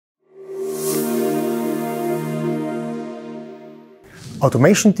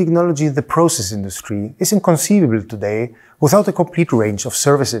Automation technology in the process industry is inconceivable today without a complete range of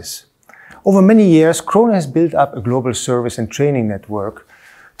services. Over many years, KROHNE has built up a global service and training network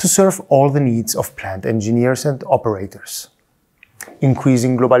to serve all the needs of plant engineers and operators.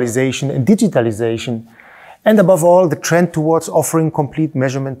 Increasing globalization and digitalization, and above all, the trend towards offering complete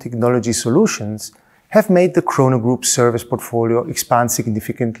measurement technology solutions have made the KROHNE Group service portfolio expand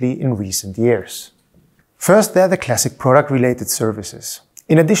significantly in recent years. First, there are the classic product-related services.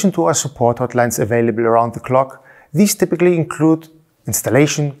 In addition to our support hotlines available around the clock, these typically include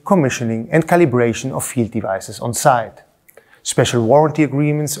installation, commissioning, and calibration of field devices on site. Special warranty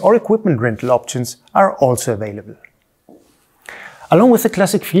agreements or equipment rental options are also available. Along with the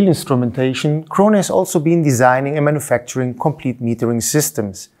classic field instrumentation, KROHNE has also been designing and manufacturing complete metering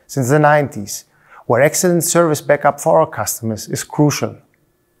systems since the 90s, where excellent service backup for our customers is crucial.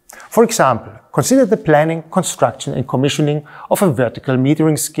 For example, consider the planning, construction and commissioning of a vertical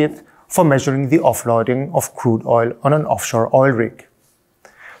metering skid for measuring the offloading of crude oil on an offshore oil rig.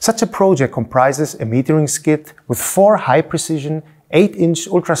 Such a project comprises a metering skid with 4 high-precision 8-inch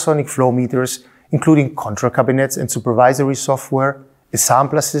ultrasonic flowmeters, including control cabinets and supervisory software, a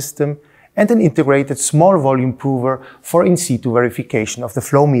sampler system, and an integrated small volume prover for in-situ verification of the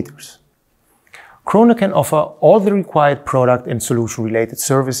flowmeters. KROHNE can offer all the required product and solution-related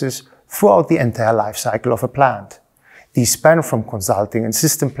services throughout the entire life cycle of a plant. These span from consulting and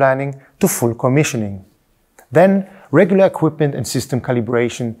system planning to full commissioning. Then, regular equipment and system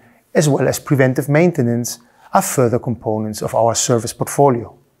calibration, as well as preventive maintenance, are further components of our service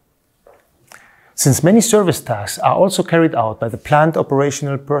portfolio. Since many service tasks are also carried out by the plant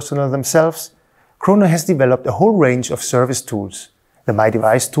operational personnel themselves, KROHNE has developed a whole range of service tools, the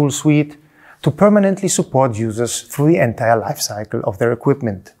MyDevice tool suite, to permanently support users through the entire life cycle of their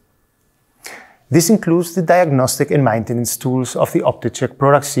equipment. This includes the diagnostic and maintenance tools of the OptiCheck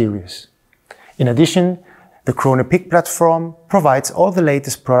product series. In addition, the KROHNE PIC platform provides all the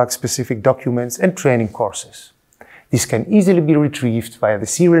latest product-specific documents and training courses. These can easily be retrieved via the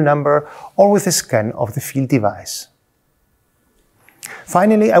serial number or with a scan of the field device.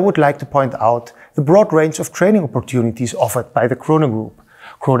 Finally, I would like to point out the broad range of training opportunities offered by the KROHNE Group.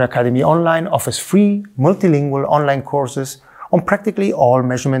 KROHNE Academy Online offers free, multilingual online courses on practically all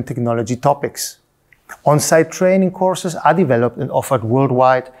measurement technology topics. On-site training courses are developed and offered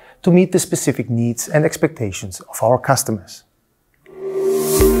worldwide to meet the specific needs and expectations of our customers.